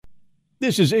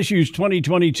This is Issues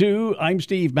 2022. I'm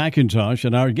Steve McIntosh,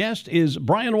 and our guest is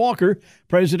Brian Walker,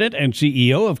 President and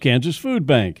CEO of Kansas Food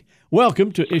Bank.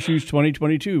 Welcome to Issues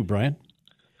 2022, Brian.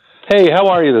 Hey, how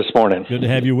are you this morning? Good to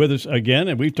have you with us again,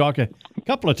 and we've talked a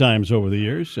couple of times over the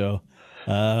years, so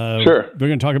Sure. we're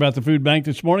going to talk about the food bank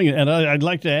this morning, and I'd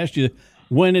like to ask you,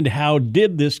 when and how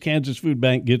did this Kansas Food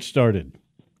Bank get started?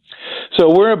 So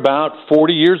we're about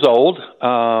 40 years old,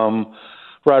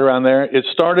 right around there. It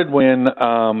started when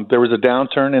there was a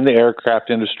downturn in the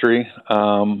aircraft industry,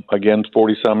 again,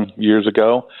 40-some years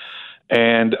ago.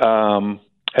 And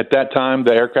at that time,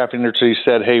 the aircraft industry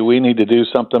said, hey, we need to do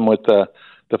something with the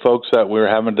folks that we were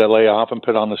having to lay off and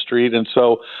put on the street. And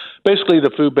so basically the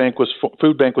food bank was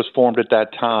formed at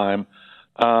that time.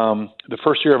 The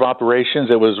first year of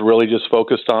operations, it was really just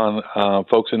focused on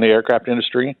folks in the aircraft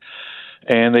industry.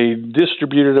 And they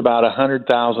distributed about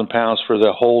 100,000 pounds for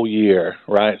the whole year,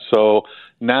 right? So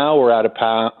now we're at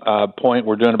a point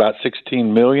we're doing about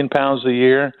 16 million pounds a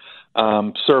year,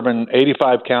 serving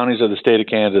 85 counties of the state of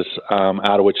Kansas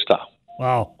out of Wichita.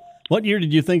 Wow. What year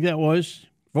did you think that was?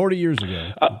 40 years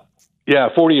ago. Yeah,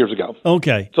 40 years ago.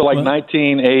 Okay. So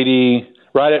 1980,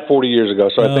 right at 40 years ago.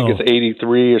 So I think it's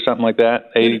 83 or something like that,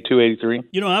 82, 83.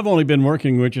 You know, I've only been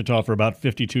working in Wichita for about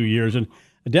 52 years, and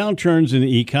downturns in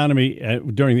the economy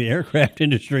during the aircraft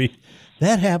industry,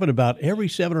 that happened about every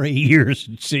 7 or 8 years,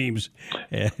 it seems.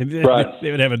 Right.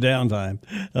 They would have a downtime.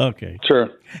 Okay. Sure.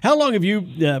 How long have you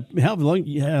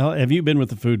been with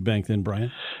the food bank then,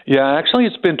 Brian? Yeah, actually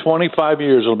it's been 25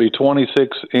 years. It'll be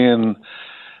 26 in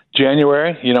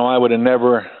January. You know, I would have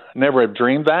never have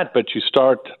dreamed that, but you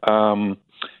start, we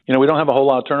don't have a whole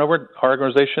lot of turnover in our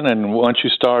organization, and once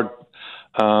you start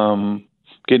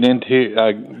getting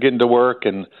to work,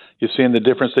 and you're seeing the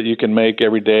difference that you can make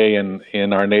every day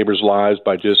in our neighbors' lives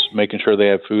by just making sure they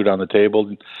have food on the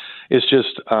table. It's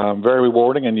just very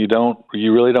rewarding, and you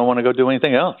really don't want to go do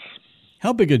anything else.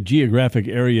 How big a geographic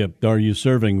area are you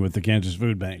serving with the Kansas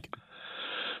Food Bank?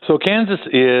 So Kansas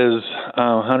is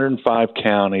 105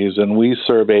 counties, and we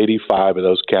serve 85 of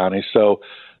those counties. So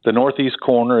the northeast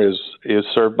corner is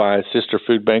served by a sister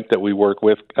food bank that we work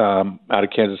with out of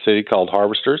Kansas City called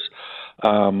Harvesters.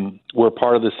 We're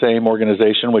part of the same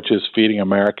organization, which is Feeding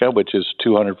America, which is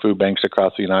 200 food banks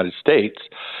across the United States.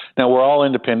 Now, we're all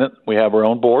independent. We have our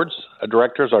own boards of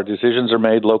directors. Our decisions are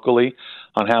made locally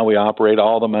on how we operate.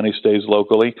 All the money stays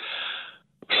locally.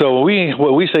 So we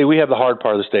say we have the hard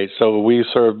part of the state. So we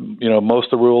serve,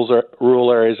 most of the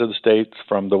rural areas of the state,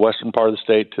 from the western part of the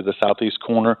state to the southeast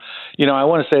corner. I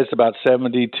want to say it's about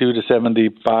 72 to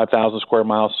 75,000 square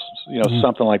miles,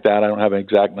 something like that. I don't have an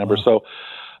exact number. Wow. So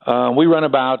we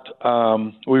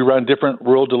run different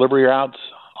rural delivery routes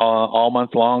all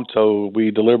month long. So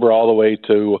we deliver all the way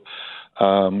to,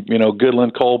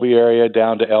 Goodland, Colby area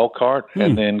down to Elkhart,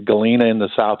 and then Galena in the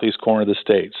southeast corner of the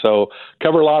state. So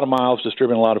cover a lot of miles,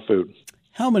 distributing a lot of food.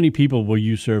 How many people will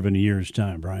you serve in a year's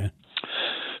time, Brian?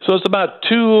 So it's about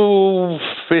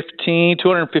 215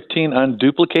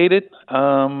 unduplicated.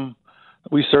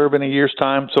 We serve in a year's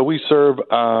time. So we serve,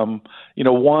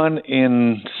 1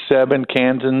 in 7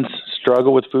 Kansans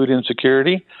struggle with food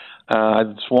insecurity.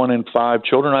 It's 1 in 5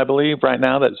 children, I believe, right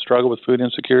now that struggle with food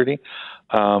insecurity.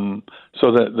 So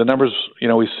the numbers,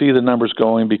 we see the numbers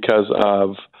going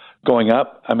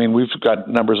up. I mean, we've got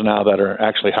numbers now that are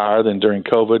actually higher than during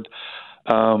COVID.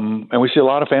 And we see a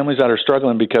lot of families that are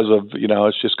struggling because of,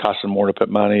 it's just costing more to put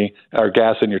money or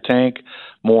gas in your tank,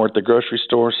 more at the grocery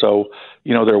store. So,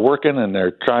 they're working and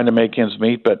they're trying to make ends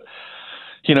meet. But,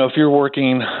 if you're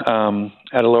working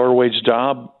at a lower wage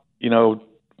job,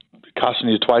 costing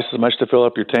you twice as much to fill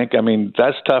up your tank, I mean,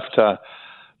 that's tough to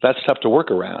work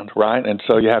around, right? And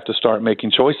so you have to start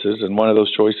making choices. And one of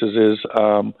those choices is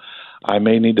I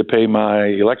may need to pay my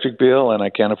electric bill and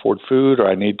I can't afford food, or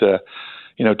I need to,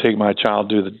 take my child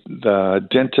to the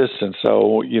dentist. And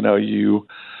so, you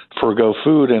forego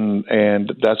food.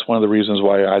 And that's one of the reasons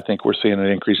why I think we're seeing an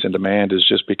increase in demand, is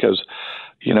just because,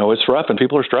 it's rough and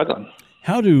people are struggling.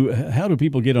 How do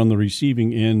people get on the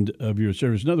receiving end of your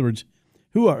service? In other words,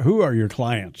 who are your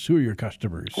clients? Who are your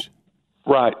customers?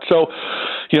 Right. So,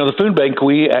 the food bank,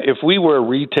 if we were a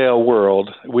retail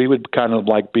world, we would kind of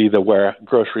like be the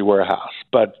grocery warehouse,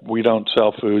 but we don't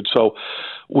sell food. So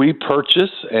we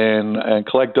purchase and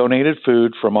collect donated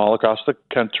food from all across the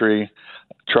country,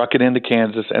 truck it into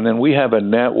Kansas, and then we have a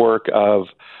network of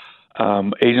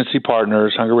agency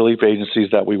partners, hunger relief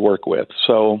agencies that we work with.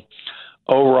 So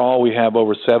overall, we have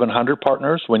over 700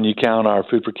 partners when you count our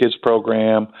Food for Kids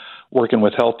program, working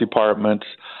with health departments.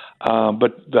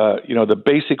 But the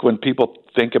basic, when people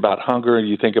think about hunger,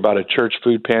 you think about a church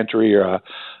food pantry or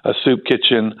a soup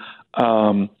kitchen.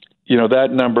 That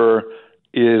number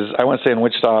is, I want to say in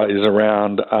Wichita, is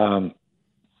around,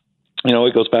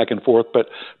 it goes back and forth, but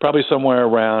probably somewhere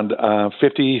around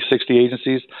 50, 60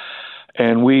 agencies.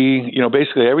 And we,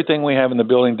 basically everything we have in the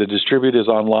building to distribute is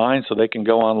online, so they can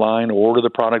go online, order the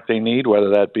product they need,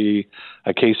 whether that be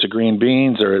a case of green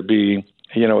beans or it be,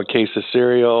 a case of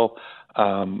cereal,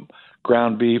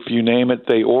 ground beef, you name it,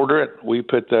 they order it. We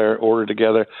put their order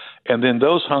together. And then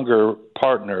those hunger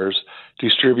partners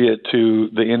distribute to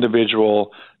the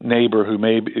individual neighbor who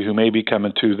may be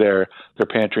coming to their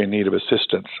pantry in need of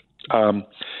assistance.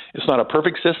 It's not a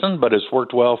perfect system, but it's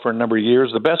worked well for a number of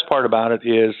years. The best part about it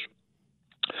is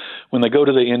when they go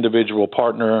to the individual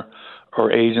partner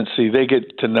or agency, they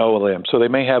get to know them. So they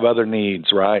may have other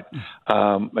needs, right?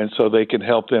 And so they can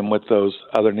help them with those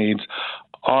other needs.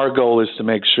 Our goal is to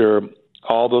make sure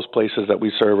all those places that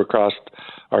we serve across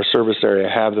our service area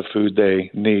have the food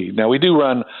they need. Now, we do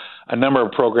run a number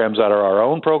of programs that are our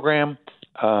own program,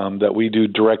 that we do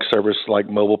direct service like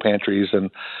mobile pantries and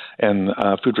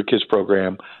Food for Kids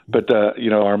program. But,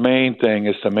 our main thing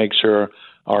is to make sure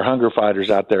our hunger fighters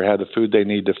out there have the food they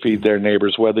need to feed their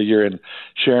neighbors, whether you're in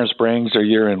Sharon Springs or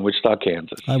you're in Wichita,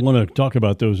 Kansas. I want to talk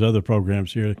about those other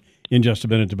programs here in just a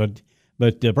minute. But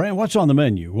Brian, what's on the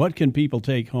menu? What can people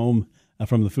take home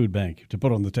from the food bank to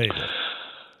put on the table?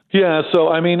 Yeah,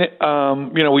 so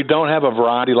we don't have a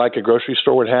variety like a grocery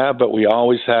store would have, but we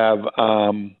always have,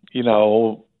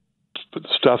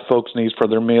 stuff folks need for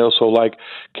their meals. So like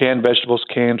canned vegetables,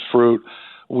 canned fruit.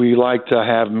 We like to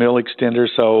have meal extenders,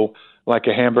 so like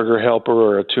a hamburger helper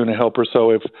or a tuna helper.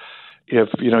 So if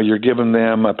you're giving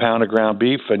them a pound of ground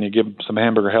beef and you give them some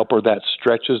hamburger helper, that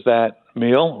stretches that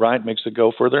meal, right? Makes it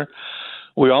go further.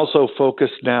 We also focus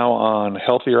now on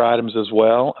healthier items as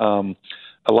well.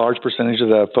 A large percentage of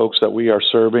the folks that we are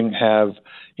serving have,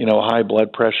 high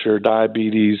blood pressure,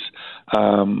 diabetes,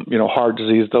 heart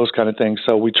disease, those kind of things.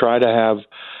 So we try to have,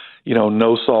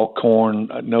 no salt corn,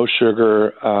 no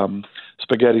sugar,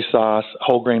 spaghetti sauce,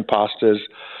 whole grain pastas.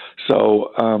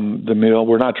 So the meal,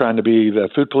 we're not trying to be the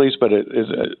food police, but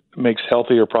it makes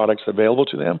healthier products available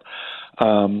to them,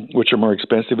 which are more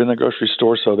expensive in the grocery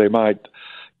store. So they might,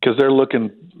 because they're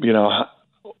looking,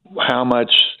 how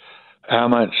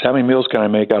many meals can I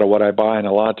make out of what I buy? And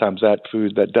a lot of times that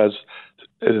food that does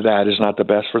that is not the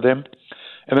best for them.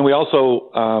 And then we also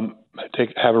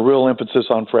have a real emphasis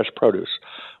on fresh produce.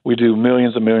 We do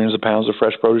millions and millions of pounds of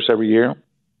fresh produce every year.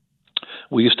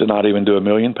 We used to not even do 1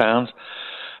 million pounds.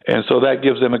 And so that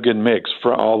gives them a good mix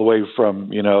for all the way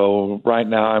from, right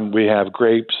now we have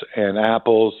grapes and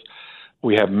apples.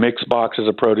 We have mixed boxes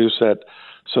of produce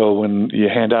so when you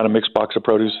hand out a mixed box of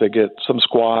produce, they get some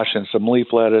squash and some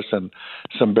leaf lettuce and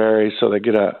some berries. So they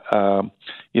get a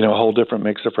whole different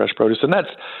mix of fresh produce. And that's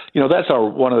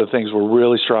one of the things we're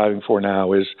really striving for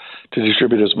now is to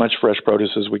distribute as much fresh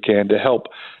produce as we can to help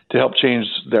change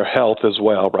their health as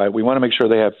well, right? We want to make sure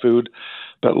they have food,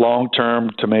 but long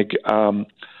term to make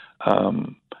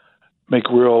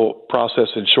real process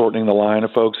in shortening the line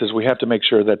of folks is we have to make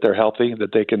sure that they're healthy,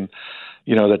 that they can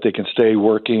stay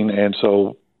working. And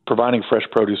so providing fresh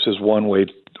produce is one way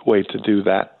to do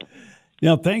that.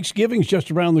 Now, Thanksgiving's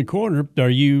just around the corner. Are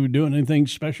you doing anything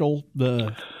special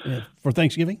for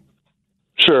Thanksgiving?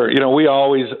 Sure. We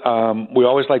always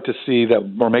like to see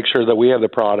that or make sure that we have the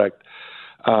product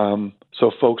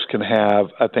so folks can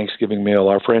have a Thanksgiving meal.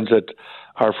 Our friends at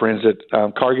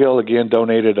Cargill, again,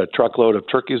 donated a truckload of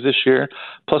turkeys this year.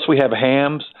 Plus, we have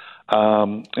hams,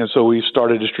 and so we've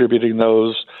started distributing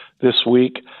those this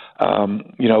week.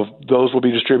 Those will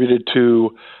be distributed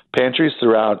to pantries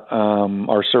throughout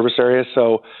our service area.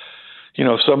 So,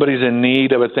 if somebody's in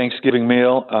need of a Thanksgiving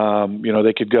meal,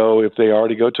 they could go, if they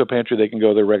already go to a pantry, they can go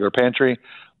to their regular pantry,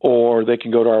 or they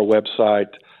can go to our website,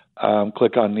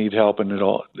 click on Need Help, and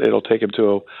it'll take them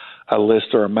to a list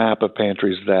or a map of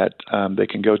pantries that they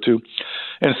can go to.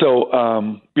 And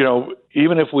so,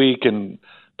 even if we can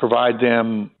provide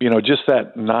them, just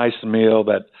that nice meal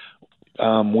that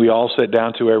we all sit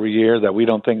down to every year that we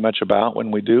don't think much about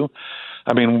when we do,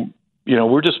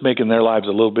 we're just making their lives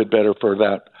a little bit better for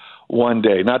that one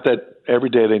day. Not that every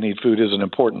day they need food isn't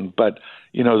important, but,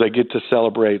 they get to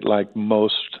celebrate like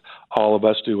most all of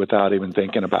us do without even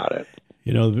thinking about it.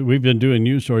 We've been doing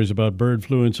news stories about bird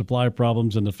flu and supply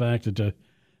problems and the fact that it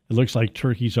looks like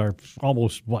turkeys are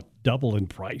almost, double in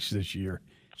price this year.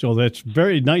 So that's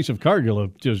very nice of Cargill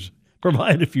to just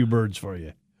provide a few birds for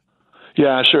you.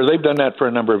 Yeah, sure. They've done that for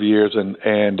a number of years, and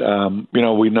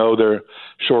we know they're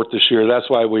short this year. That's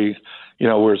why we're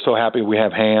so happy we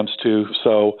have hams too.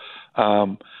 So,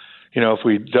 if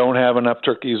we don't have enough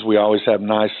turkeys, we always have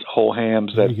nice whole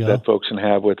hams that folks can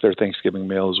have with their Thanksgiving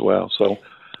meal as well. So,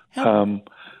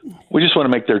 we just want to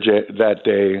make that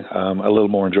day a little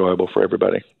more enjoyable for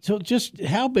everybody. So, just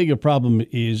how big a problem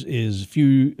is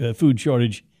food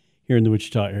shortage here in the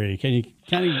Wichita area? Can you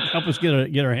kind of help us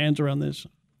get our hands around this?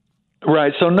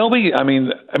 Right. So nobody. I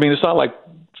mean, it's not like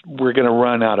we're going to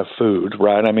run out of food,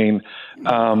 right? I mean,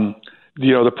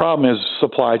 the problem is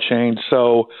supply chain.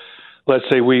 So let's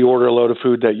say we order a load of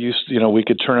food that we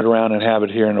could turn it around and have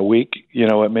it here in a week.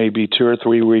 It may be 2 or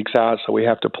 3 weeks out, so we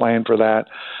have to plan for that.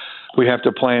 We have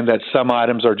to plan that some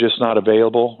items are just not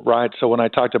available, right? So when I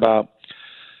talked about,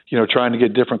 trying to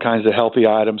get different kinds of healthy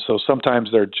items, so sometimes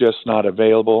they're just not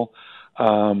available.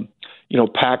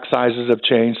 Pack sizes have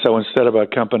changed. So instead of a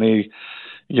company,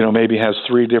 maybe has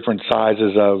 3 different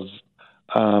sizes of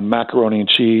macaroni and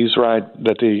cheese, right,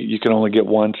 that you can only get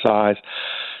one size.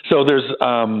 So there's,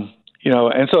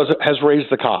 and so it has raised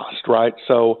the cost, right?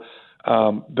 So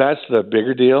that's the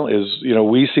bigger deal is,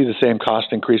 we see the same cost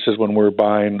increases when we're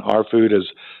buying our food as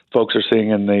folks are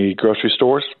seeing in the grocery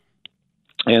stores.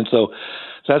 And so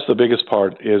that's the biggest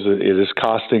part is it is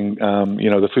costing,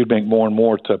 the food bank more and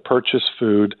more to purchase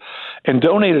food and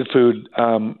donated food.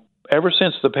 Ever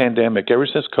since the pandemic, ever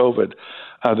since COVID,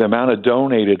 the amount of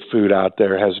donated food out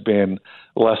there has been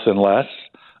less and less.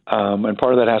 And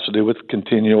part of that has to do with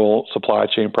continual supply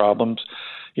chain problems.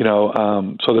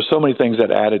 So there's so many things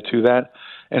that added to that.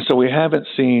 And so we haven't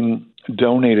seen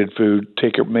donated food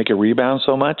make a rebound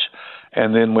so much.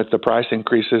 And then with the price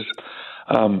increases,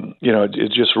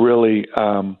 it just really,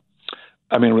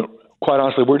 quite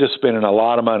honestly, we're just spending a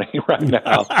lot of money right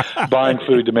now buying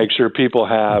food to make sure people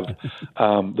have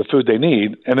the food they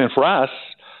need. And then for us,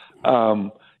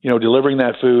 delivering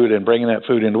that food and bringing that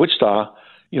food into Wichita,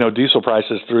 diesel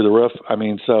prices through the roof.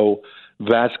 So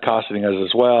that's costing us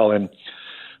as well. And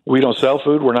we don't sell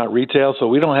food. We're not retail. So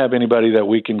we don't have anybody that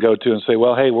we can go to and say,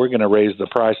 well, hey, we're going to raise the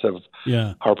price of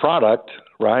our product,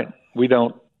 right? We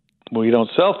don't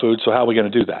sell food. So how are we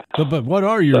going to do that? But what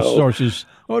are your sources?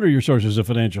 What are your sources of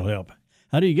financial help?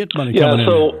 How do you get money coming in?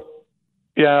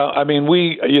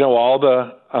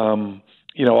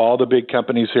 All the big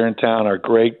companies here in town are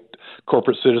great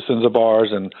corporate citizens of ours,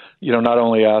 and not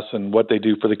only us and what they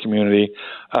do for the community,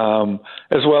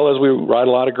 as well as we write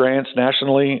a lot of grants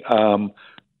nationally,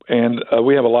 and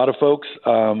we have a lot of folks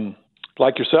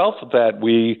like yourself that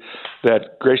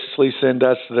graciously send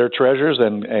us their treasures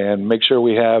and make sure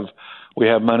we have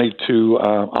money to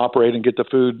operate and get the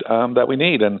food that we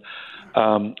need. And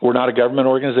we're not a government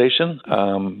organization,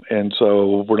 and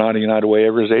so we're not a United Way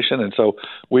organization, and so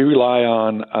we rely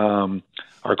on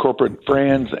our corporate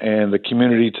friends and the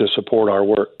community to support our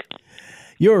work.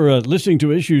 You're listening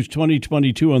to Issues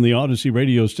 2022 on the Odyssey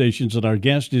radio stations, and our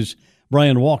guest is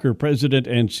Brian Walker, President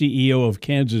and CEO of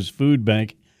Kansas Food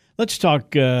Bank. Let's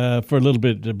talk for a little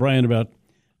bit, Brian, about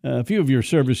a few of your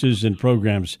services and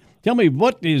programs. Tell me,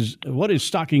 what is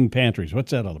stocking pantries?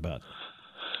 What's that all about?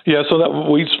 Yeah,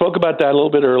 so we spoke about that a little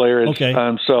bit earlier. Okay.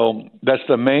 So that's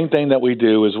the main thing that we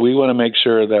do is we want to make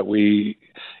sure that we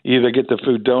either get the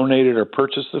food donated or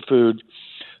purchase the food.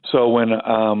 So when,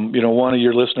 one of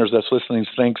your listeners that's listening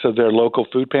thinks of their local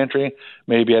food pantry,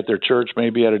 maybe at their church,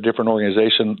 maybe at a different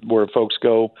organization where folks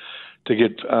go to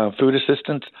get food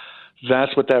assistance,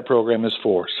 that's what that program is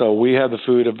for. So we have the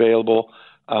food available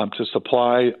to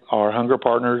supply our hunger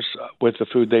partners with the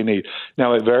food they need.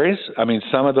 Now, it varies.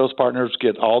 Some of those partners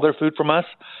get all their food from us,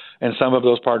 and some of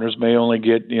those partners may only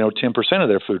get 10% of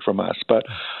their food from us. But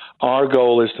our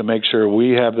goal is to make sure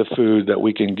we have the food that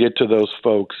we can get to those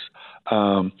folks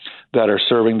that are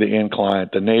serving the end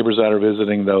client, the neighbors that are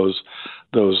visiting those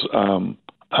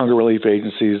hunger relief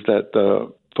agencies that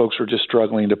the folks are just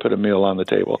struggling to put a meal on the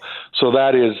table. So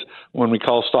that is when we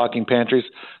call stocking pantries,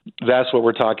 that's what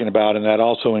we're talking about. And that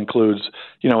also includes,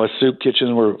 a soup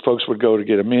kitchen where folks would go to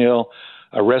get a meal,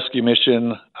 a rescue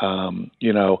mission,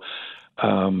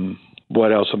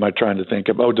 what else am I trying to think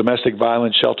of? Oh, domestic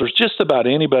violence shelters. Just about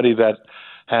anybody that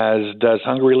does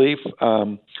hunger relief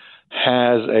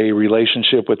has a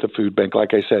relationship with the food bank.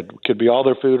 Like I said, could be all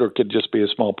their food or could just be a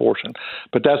small portion.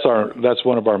 But that's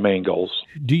one of our main goals.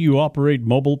 Do you operate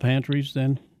mobile pantries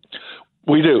then?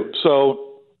 We do.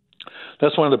 So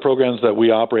that's one of the programs that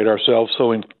we operate ourselves.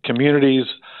 So in communities,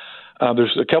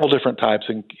 there's a couple different types.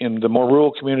 In the more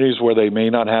rural communities where they may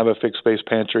not have a fixed space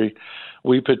pantry,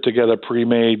 we put together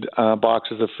pre-made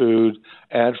boxes of food,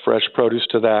 add fresh produce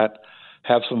to that,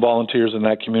 have some volunteers in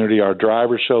that community. Our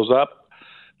driver shows up,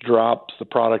 drops the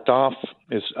product off.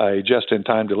 It's a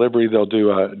just-in-time delivery. They'll do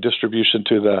a distribution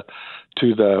to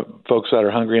the folks that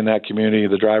are hungry in that community.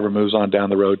 The driver moves on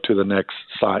down the road to the next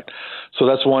site. So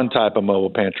that's one type of mobile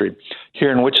pantry.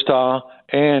 Here in Wichita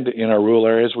and in our rural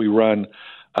areas, we run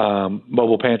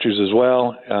mobile pantries as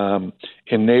well.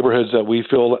 In neighborhoods that we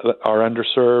feel are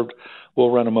underserved,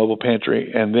 we'll run a mobile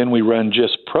pantry, and then we run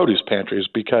just produce pantries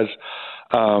because,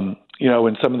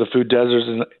 in some of the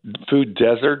food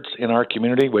deserts in our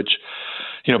community, which,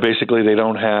 basically they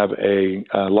don't have a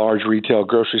large retail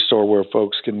grocery store where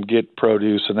folks can get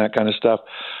produce and that kind of stuff,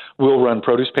 we'll run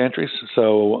produce pantries.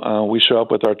 So we show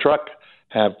up with our truck,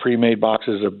 have pre-made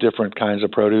boxes of different kinds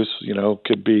of produce,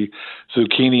 could be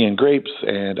zucchini and grapes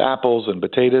and apples and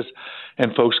potatoes,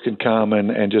 and folks can come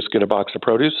and just get a box of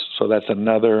produce. So that's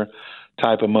another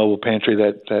type of mobile pantry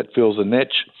that fills a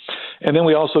niche. And then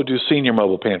we also do senior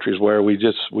mobile pantries where we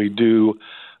do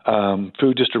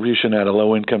food distribution at a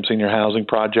low-income senior housing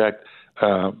project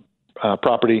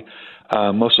property.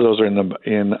 Most of those are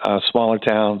in smaller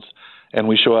towns. And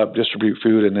we show up, distribute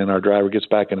food, and then our driver gets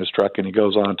back in his truck and he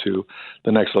goes on to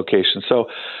the next location. So,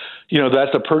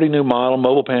 that's a pretty new model.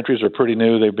 Mobile pantries are pretty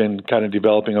new. They've been kind of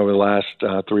developing over the last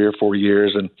 3 or 4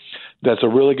 years, and that's a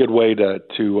really good way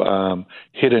to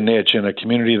hit a niche in a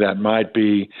community that might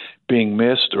be being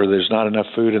missed, or there's not enough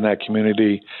food in that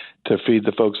community to feed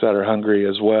the folks that are hungry,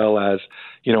 as well as,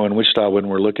 in Wichita, when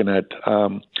we're looking at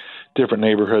different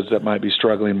neighborhoods that might be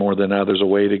struggling more than others, a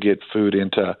way to get food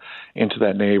into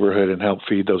that neighborhood and help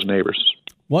feed those neighbors.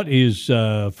 What is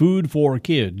Food for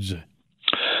Kids?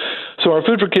 So our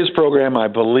Food for Kids program, I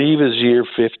believe, is year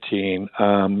 15.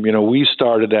 We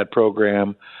started that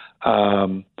program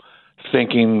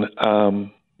thinking,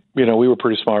 we were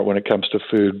pretty smart when it comes to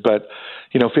food. But,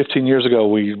 15 years ago,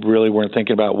 we really weren't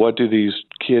thinking about what do these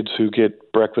kids who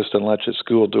get breakfast and lunch at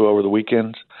school do over the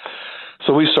weekends.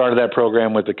 So we started that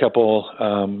program with a couple,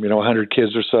 100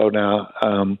 kids or so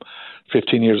now,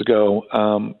 15 years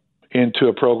ago, into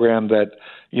a program that,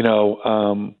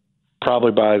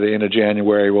 probably by the end of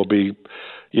January will be,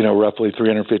 roughly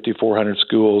 350, 400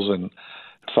 schools and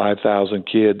 5,000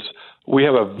 kids. We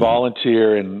have a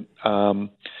volunteer in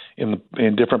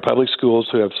different public schools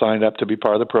who have signed up to be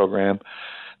part of the program.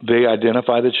 They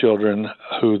identify the children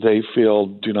who they feel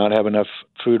do not have enough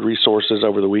food resources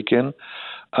over the weekend.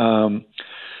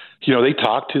 They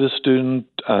talk to the student,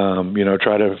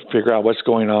 try to figure out what's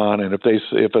going on. And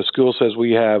if a school says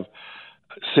we have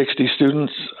 60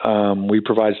 students, we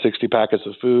provide 60 packets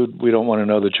of food. We don't want to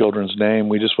know the children's name.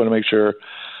 We just want to make sure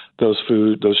those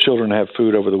children have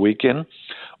food over the weekend.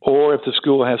 Or if the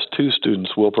school has 2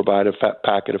 students, we'll provide a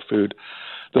packet of food.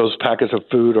 Those packets of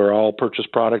food are all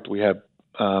purchased product. We have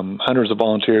hundreds of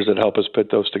volunteers that help us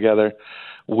put those together.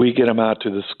 We get them out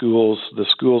to the schools. The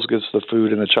schools gets the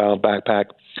food in the child backpack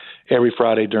every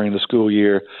Friday during the school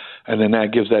year, and then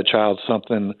that gives that child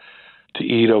something to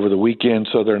eat over the weekend,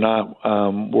 so they're not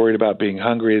worried about being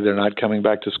hungry. They're not coming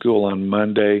back to school on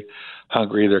Monday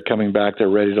hungry. They're coming back. They're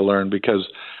ready to learn because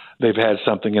they've had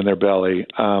something in their belly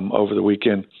over the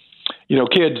weekend.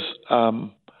 Kids,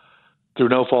 through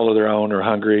no fault of their own, are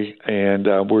hungry, and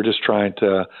we're just trying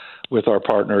to, with our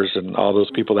partners and all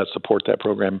those people that support that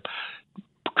program,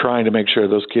 trying to make sure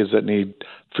those kids that need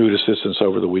food assistance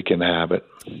over the weekend have it.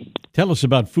 Tell us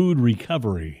about food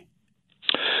recovery.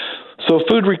 So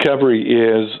food recovery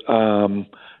is, an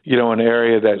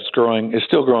area that's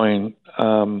still growing,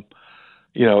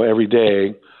 every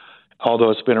day,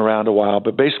 although it's been around a while.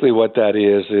 But basically what that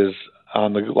is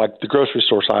on the grocery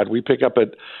store side, we pick up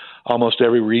at almost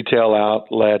every retail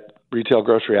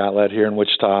grocery outlet here in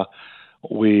Wichita.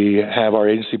 We have our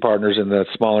agency partners in the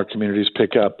smaller communities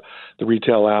pick up the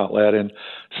retail outlet. And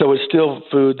so it's still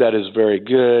food that is very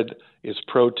good. It's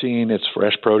protein. It's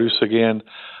fresh produce again.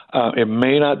 It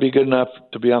may not be good enough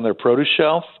to be on their produce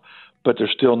shelf, but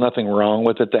there's still nothing wrong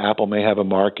with it. The apple may have a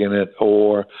mark in it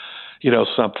or,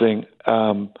 something.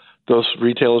 Those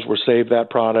retailers will save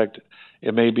that product.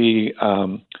 It may be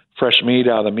fresh meat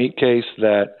out of the meat case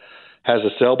that has a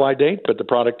sell-by date, but the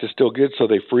product is still good, so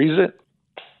they freeze it.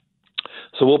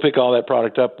 So we'll pick all that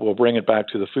product up. We'll bring it back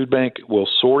to the food bank. We'll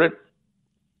sort it.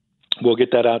 We'll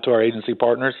get that out to our agency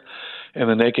partners, and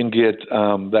then they can get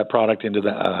that product into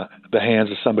the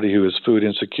hands of somebody who is food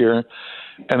insecure.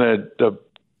 And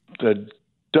the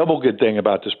double good thing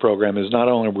about this program is not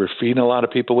only we're feeding a lot of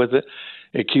people with it,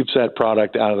 it keeps that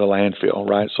product out of the landfill,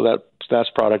 right? So that's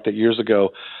product that years ago,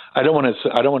 I don't want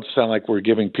to sound like we're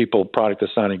giving people product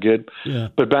that's not any good,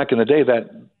 but back in the day, that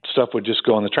stuff would just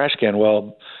go in the trash can.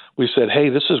 Well, we said, hey,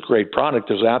 this is great product.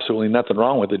 There's absolutely nothing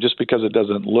wrong with it. Just because it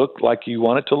doesn't look like you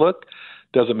want it to look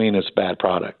doesn't mean it's bad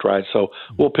product, right? So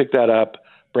we'll pick that up,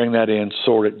 bring that in,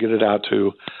 sort it, get it out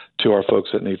to our folks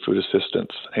that need food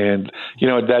assistance. And,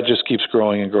 that just keeps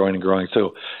growing and growing and growing.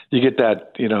 So you get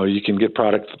that, you can get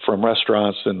product from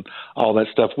restaurants and all that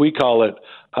stuff. We call it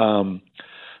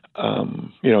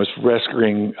it's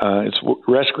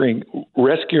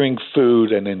rescuing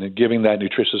food and then giving that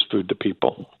nutritious food to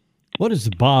people. What is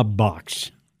the Bob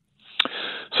Box?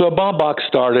 So a Bob Box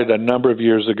started a number of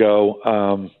years ago.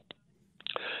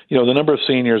 The number of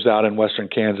seniors out in western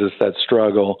Kansas that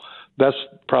struggle, that's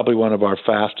probably one of our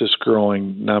fastest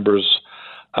growing numbers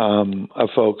of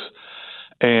folks.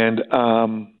 And,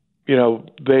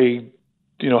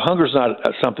 hunger's not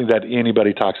something that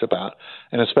anybody talks about,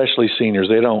 and especially seniors.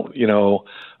 They don't,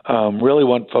 really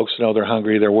want folks to know they're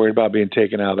hungry. They're worried about being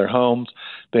taken out of their homes.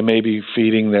 They may be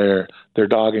feeding their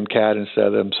dog and cat instead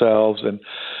of themselves. And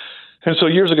so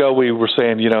years ago we were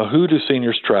saying, who do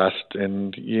seniors trust?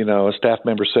 And, a staff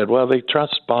member said, well, they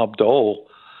trust Bob Dole.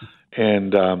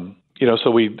 And,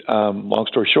 so we, long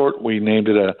story short, we named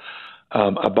it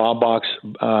a Bob Box.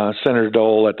 Senator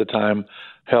Dole at the time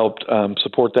helped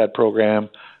support that program,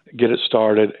 get it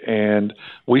started, and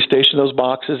we station those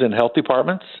boxes in health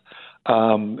departments.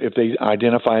 If they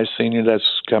identify a senior that's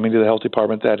coming to the health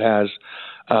department that has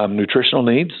nutritional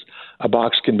needs, a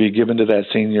box can be given to that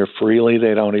senior freely.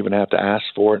 They don't even have to ask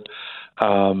for it.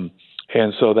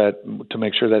 And so that to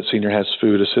make sure that senior has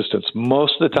food assistance.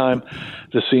 Most of the time,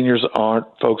 the seniors aren't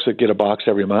folks that get a box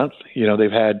every month.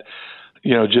 They've had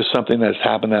just something that's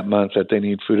happened that month that they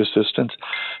need food assistance.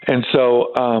 And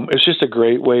so it's just a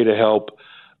great way to help,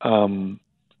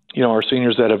 our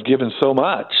seniors that have given so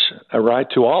much, right,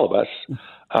 to all of us.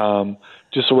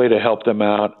 Just a way to help them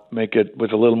out, make it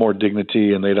with a little more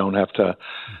dignity, and they don't have to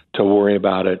worry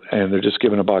about it. And they're just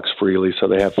given a box freely so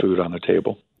they have food on the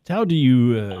table. How do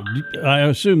you, I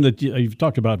assume that you've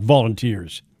talked about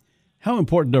volunteers. How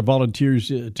important are volunteers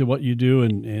to what you do,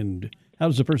 and how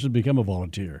does a person become a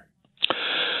volunteer?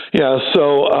 Yeah,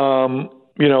 so,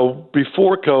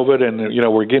 before COVID and,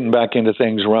 we're getting back into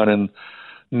things running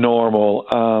normal,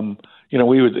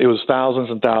 it was thousands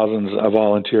and thousands of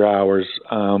volunteer hours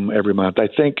every month. I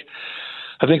think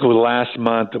with last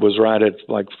month it was right at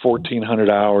like 1,400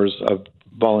 hours of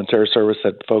volunteer service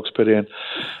that folks put in,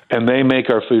 and they make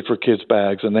our Food for Kids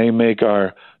bags, and they make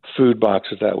our food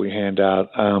boxes that we hand out.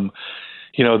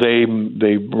 They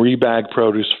rebag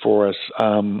produce for us.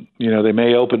 They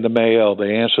may open the mail.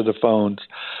 They answer the phones.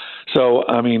 So,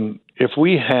 if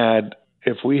we had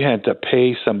to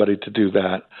pay somebody to do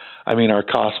that, our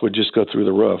costs would just go through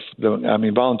the roof.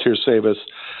 Volunteers save us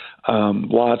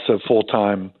lots of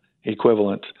full-time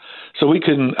equivalent. So we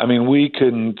couldn't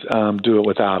do it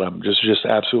without them. Just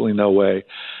absolutely no way.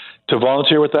 To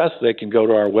volunteer with us, they can go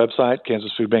to our website,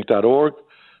 kansasfoodbank.org.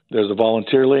 There's a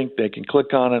volunteer link. They can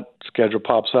click on it. Schedule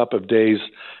pops up of days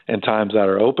and times that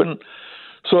are open.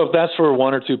 So if that's for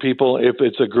one or two people, if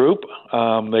it's a group,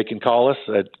 they can call us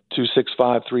at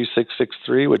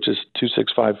 265-3663, which is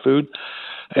 265-FOOD,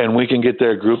 and we can get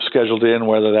their group scheduled in,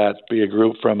 whether that be a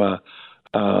group from a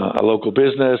local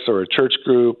business or a church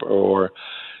group, or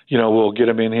we'll get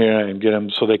them in here and get them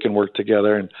so they can work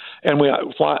together. And we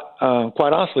quite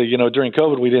honestly, during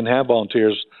COVID, we didn't have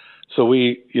volunteers, so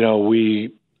we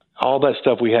all that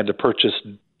stuff we had to purchase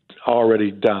already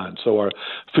done. So our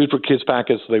Food for Kids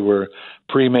packets, they were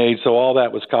pre-made, so all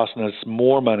that was costing us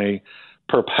more money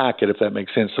per packet, if that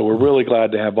makes sense. So we're really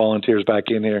glad to have volunteers back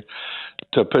in here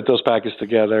to put those packets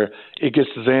together. It gets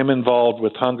them involved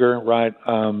with hunger, right?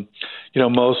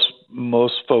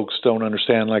 Most folks don't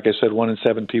understand. Like I said, 1 in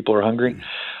 7 people are hungry,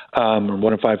 or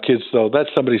 1 in 5 kids. So that's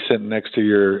somebody sitting next to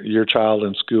your child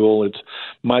in school. It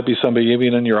might be somebody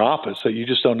even in your office that you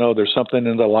just don't know. There's something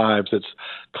in their lives that's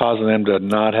causing them to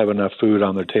not have enough food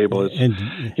on their table.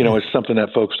 It's something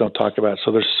that folks don't talk about.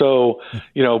 So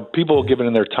people giving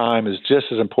in their time is just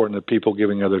as important as people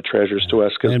giving other treasures to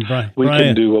us, because we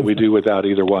can do what we do without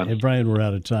either one. And Brian, we're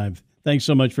out of time. Thanks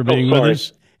so much for being with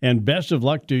us, and best of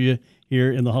luck to you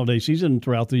here in the holiday season and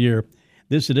throughout the year.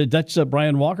 That's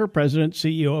Brian Walker, President,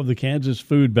 CEO of the Kansas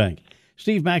Food Bank.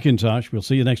 Steve McIntosh, we'll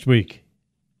see you next week.